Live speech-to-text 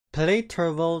Play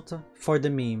Torvald for the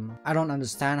meme. I don't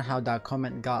understand how that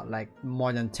comment got like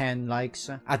more than 10 likes.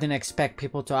 I didn't expect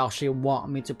people to actually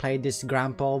want me to play this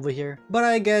grandpa over here. But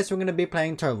I guess we're gonna be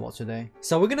playing Torvald today.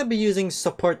 So we're gonna be using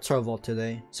support Torvald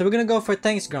today. So we're gonna go for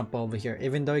thanks grandpa over here,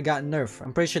 even though it got nerfed.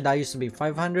 I'm pretty sure that used to be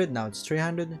 500, now it's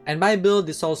 300. And my build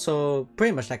is also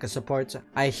pretty much like a support.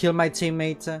 I heal my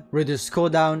teammate, reduce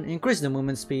cooldown, increase the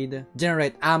movement speed,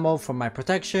 generate ammo for my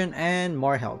protection, and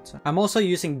more health. I'm also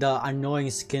using the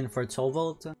annoying skin for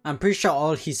Torvald. I'm pretty sure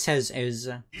all he says is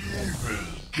 "It will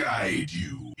guide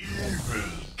you. It will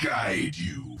guide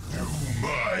you. Do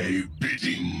my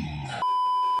bidding."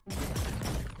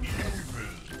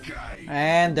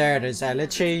 And there it is. I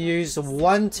literally use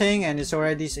one thing and he's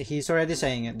already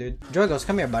saying it, dude. Drogos,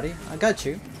 come here, buddy. I got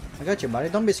you, buddy.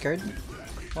 Don't be scared.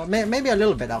 Well, maybe a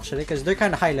little bit actually, because they're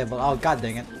kind of high level. Oh god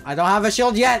dang it! I don't have a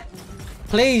shield yet.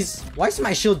 Please. Why is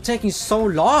my shield taking so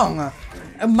long?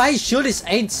 My shield is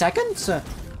 8 seconds?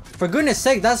 For goodness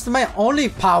sake, that's my only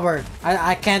power.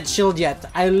 I can't shield yet.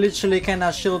 I literally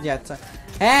cannot shield yet.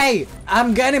 Hey,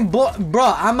 I'm getting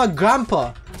bro, I'm a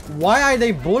grandpa. Why are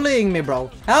they bullying me, bro?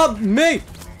 Help me!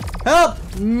 Help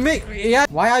me! Yeah.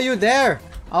 Why are you there?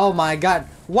 Oh my god.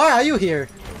 Why are you here?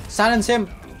 Silence him.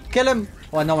 Kill him.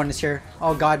 Oh, no one is here.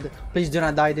 Oh god. Please do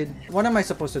not die, dude. What am I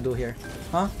supposed to do here?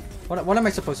 Huh? What am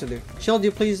I supposed to do? Shield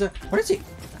you, please. Where is he?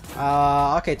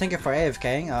 Okay, thank you for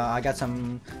AFKing. I got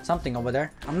something over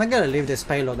there. I'm not gonna leave this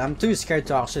payload. I'm too scared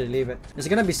to actually leave it. There's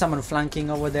gonna be someone flanking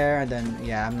over there, and then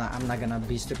yeah, I'm not gonna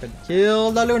be stupid.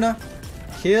 Kill the Luna.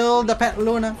 Kill the pet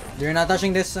Luna. You're not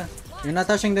touching this. You're not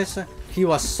touching this. He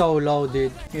was so low,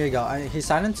 dude. Here you go. He's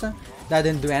silenced. That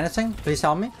didn't do anything. Please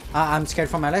help me. I'm scared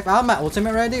for my life. I have my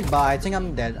ultimate ready, but I think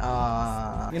I'm dead.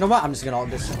 You know what? I'm just gonna ult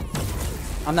this.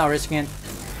 I'm not risking it.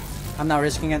 I'm not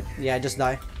risking it. Yeah, just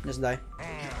die. Just die.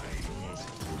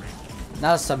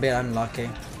 That's a bit unlucky,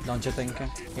 don't you think?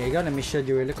 Here you go, let me shield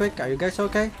you really quick. Are you guys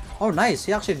okay? Oh, nice.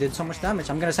 He actually did so much damage.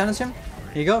 I'm gonna silence him.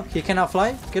 Here you go. He cannot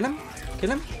fly. Kill him.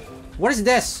 Kill him. What is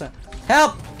this?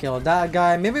 Help! Kill that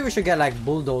guy. Maybe we should get like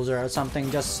bulldozer or something.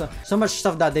 Just so much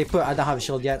stuff that they put. I don't have a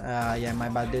shield yet. Yeah, my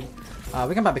bad, dude.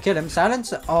 We can probably kill him.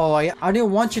 Silence. Oh, I didn't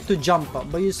want you to jump,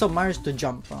 but you still managed to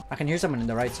jump. I can hear someone in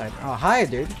the right side. Oh, hi,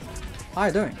 dude. How are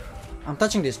you doing? I'm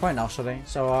touching this point actually.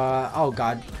 So, oh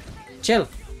god. Chill.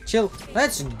 Chill.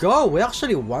 Let's go. We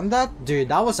actually won that. Dude,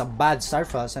 that was a bad start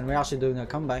for us and we're actually doing a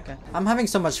comeback. I'm having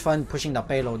so much fun pushing the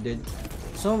payload, dude.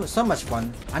 So much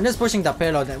fun. I'm just pushing the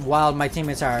payload while my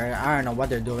teammates are, I don't know what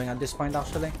they're doing at this point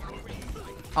actually.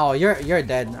 Oh, you're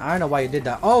dead. I don't know why you did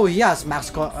that. Oh, he has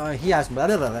max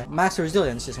max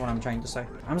resilience is what I'm trying to say.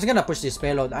 I'm just gonna push this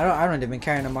payload. I don't even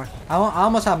care anymore. I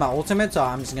almost have my ultimate, so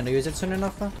I'm just gonna use it soon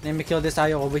enough. Let me kill this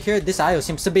IO over here. This IO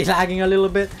seems to be lagging a little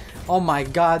bit. Oh my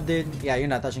god, dude. Yeah, you're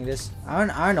not touching this. I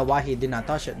don't know why he did not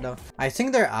touch it though. I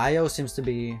think their IO seems to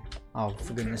be... Oh,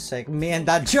 for goodness sake. Me and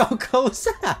that Jogos.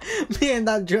 Me and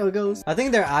that Jogos. I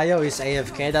think their IO is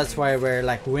AFK. That's why we're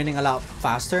like winning a lot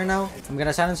faster now. I'm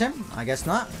gonna silence him. I guess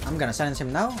not. I'm gonna silence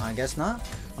him now. I guess not.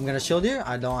 I'm gonna shield you.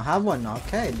 I don't have one.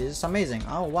 Okay, this is amazing.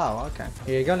 Oh, wow. Okay.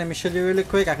 Here you go. Let me shield you really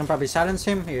quick. I can probably silence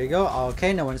him. Here you go.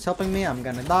 Okay, no one's helping me. I'm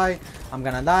gonna die. I'm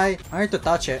gonna die. I need to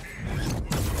touch it.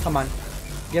 Come on.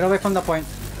 Get away from the point.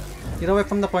 Get away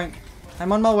from the point.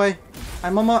 I'm on my way.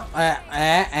 I'm on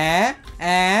my...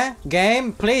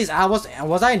 Game, please.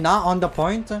 Was I not on the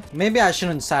point? Maybe I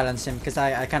shouldn't silence him because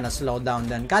I kind of slowed down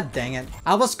then. God dang it.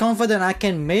 I was confident I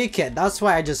can make it. That's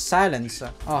why I just silenced.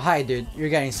 Oh, hi, dude. You're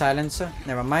getting silenced.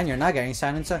 Never mind. You're not getting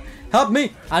silenced. Help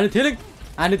me. I need healing.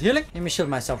 I need healing. Let me shield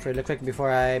myself really quick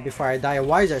before I die.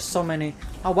 Why is there so many?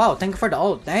 Oh, wow. Thank you for the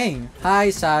ult. Dang.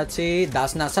 Hi, Sati.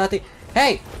 That's not Sati.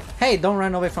 Hey. Hey, don't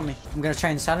run away from me. I'm gonna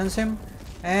try and silence him.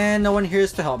 And no one here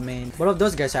is to help me. Both of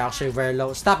those guys are actually very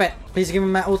low. Stop it. Please give me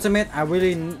my ultimate. I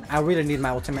really need my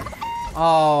ultimate.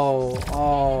 Oh.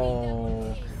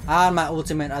 I had my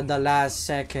ultimate at the last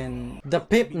second. The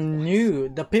Pip knew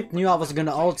I was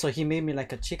gonna ult, so he made me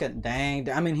like a chicken. Dang.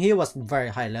 I mean, he was very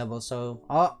high level, so...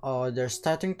 Uh-oh, they're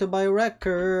starting to buy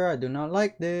Wrecker. I do not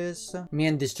like this. Me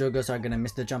and these Jogos are gonna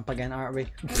miss the jump again, aren't we?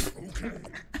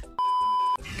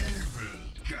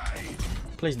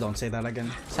 Please don't say that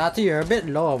again. Sati, you're a bit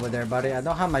low over there, buddy. I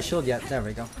don't have my shield yet. There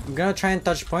we go. I'm gonna try and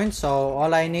touch point, so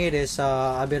all I need is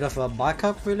a bit of a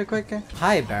backup really quick.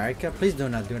 Hi, Barrick. Please do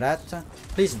not do that.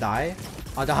 Please die.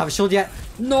 I don't have a shield yet.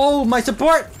 No, my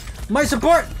support! My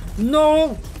support!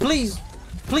 No! Please!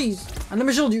 Please! And let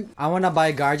me shield you. I wanna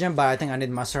buy Guardian, but I think I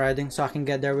need Master Riding so I can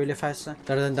get there really fast. I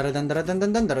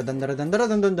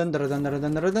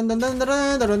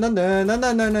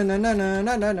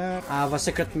have a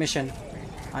secret mission.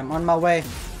 I'm on my way.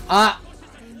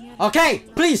 Okay,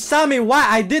 please tell me why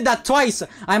I did that twice.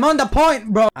 I'm on the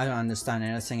point, bro. I don't understand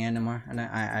anything anymore, and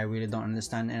I really don't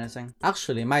understand anything.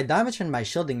 Actually, my damage and my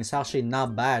shielding is actually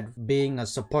not bad being a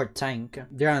support tank.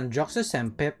 Their Androxus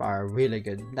and Pip are really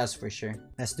good, that's for sure.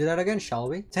 Let's do that again, shall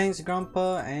we? Thanks,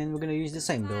 Grandpa, and we're gonna use the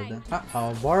same build.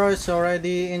 Uh-oh, Bora is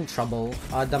already in trouble.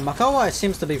 The Makoa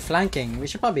seems to be flanking. We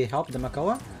should probably help the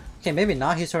Makoa. Okay, maybe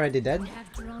not. He's already dead.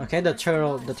 Okay, the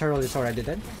turtle is already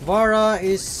dead. Vara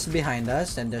is behind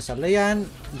us, and there's a Lian.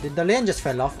 The Lian just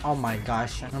fell off. Oh my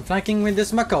gosh. I'm flanking with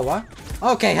this Makoa.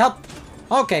 Okay, help.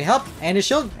 Okay, help. Any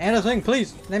shield? Anything,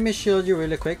 please. Let me shield you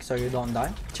really quick so you don't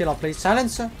die. Chill out, please.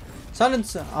 Silence.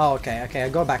 Silence. Oh, okay, okay.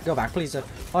 Go back, please. Oh,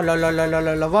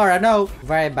 Vara, no.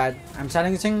 Very bad. I'm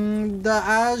silencing the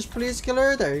Ash. Please kill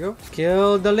her. There you go.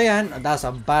 Kill the Lian. That's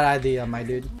a bad idea, my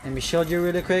dude. Let me shield you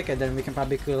really quick, and then we can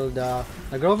probably kill the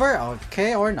Grover.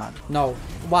 Okay, or not. No.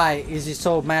 Why is he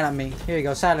so mad at me? Here you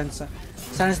go. Silence.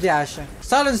 Silence the Ash.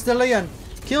 Silence the Lian.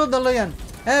 Kill the Lian.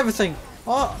 Everything.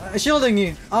 Oh, shielding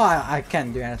you. Oh, I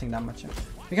can't do anything that much.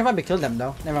 We can probably kill them,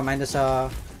 though. Never mind. There's a...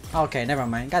 Okay, never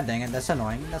mind. God dang it, that's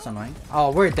annoying. That's annoying.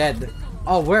 Oh, we're dead.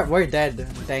 Oh, we're dead.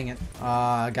 Dang it.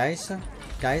 Guys,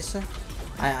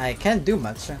 I can't do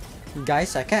much.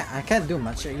 Guys, I can't do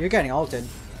much. You're getting ulted.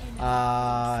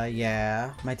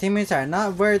 Yeah. My teammates are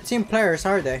not very team players,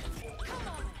 are they?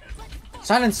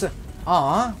 Silence.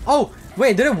 Oh,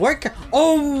 wait, did it work?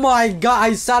 Oh my god,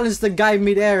 I silenced the guy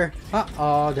mid-air.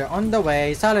 Uh-oh, they're on the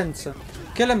way. Silence.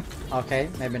 Kill him. Okay,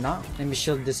 maybe not. Let me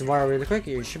shield this Vara really quick.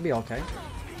 You should be okay.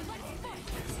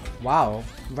 Wow,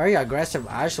 very aggressive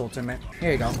Ash ultimate.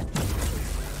 Here you go.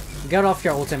 Get off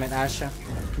your ultimate, Ash.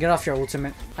 Get off your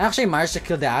ultimate. I actually managed to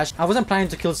kill the Ash. I wasn't planning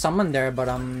to kill someone there, but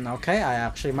okay. I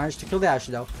actually managed to kill the Ash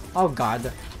though. Oh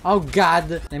god. Oh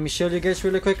god. Let me shield you guys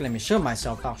really quick. Let me shield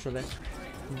myself actually.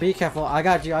 Be careful. I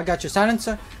got you. I got you.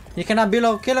 Silencer. You cannot be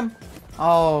low. Kill him.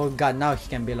 Oh god, now he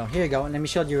can be low. Here you go. Let me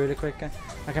shield you really quick.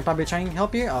 I can probably try and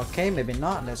help you. Okay, maybe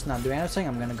not. Let's not do anything.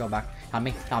 I'm gonna go back. Help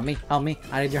me, help me, help me.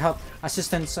 I need your help.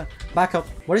 Assistance. Backup.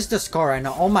 What is the score right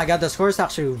now? Oh my god, the score is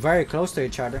actually very close to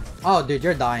each other. Oh dude,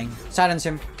 you're dying. Silence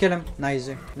him. Kill him. Nice.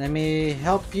 Let me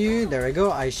help you. There we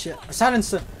go.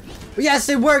 Silence. Yes,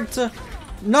 it worked.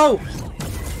 No.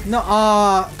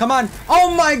 No, come on.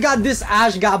 Oh my god, this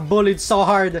Ash got bullied so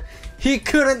hard. He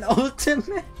couldn't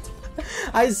ultimate.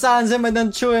 I silenced him and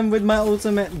then threw him with my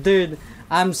ultimate. Dude,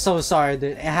 I'm so sorry,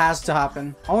 dude. It has to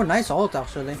happen. Oh, nice ult,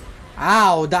 actually.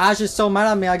 Ow, the Ash is so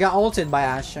mad at me. I got ulted by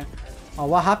Ash. Oh,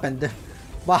 what happened?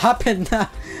 What happened now?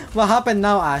 What happened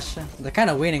now, Ash? They're kind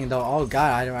of winning, though. Oh,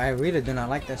 God, I really do not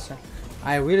like this.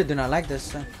 I really do not like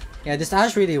this. Yeah, this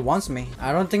Ash really wants me.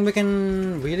 I don't think we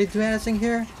can really do anything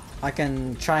here. I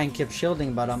can try and keep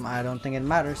shielding, but I don't think it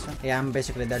matters. Yeah, I'm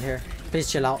basically dead here.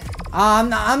 Please chill out. I'm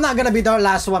not gonna be the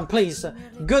last one, please.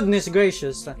 Goodness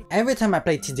gracious. Every time I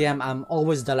play TDM, I'm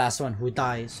always the last one who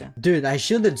dies. Dude, I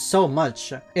shielded so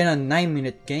much in a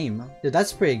 9-minute game. Dude,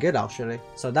 that's pretty good actually.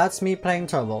 So that's me playing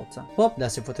Torvald. Well,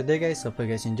 that's it for today, guys. Hope you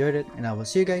guys enjoyed it, and I will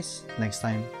see you guys next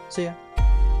time. See ya.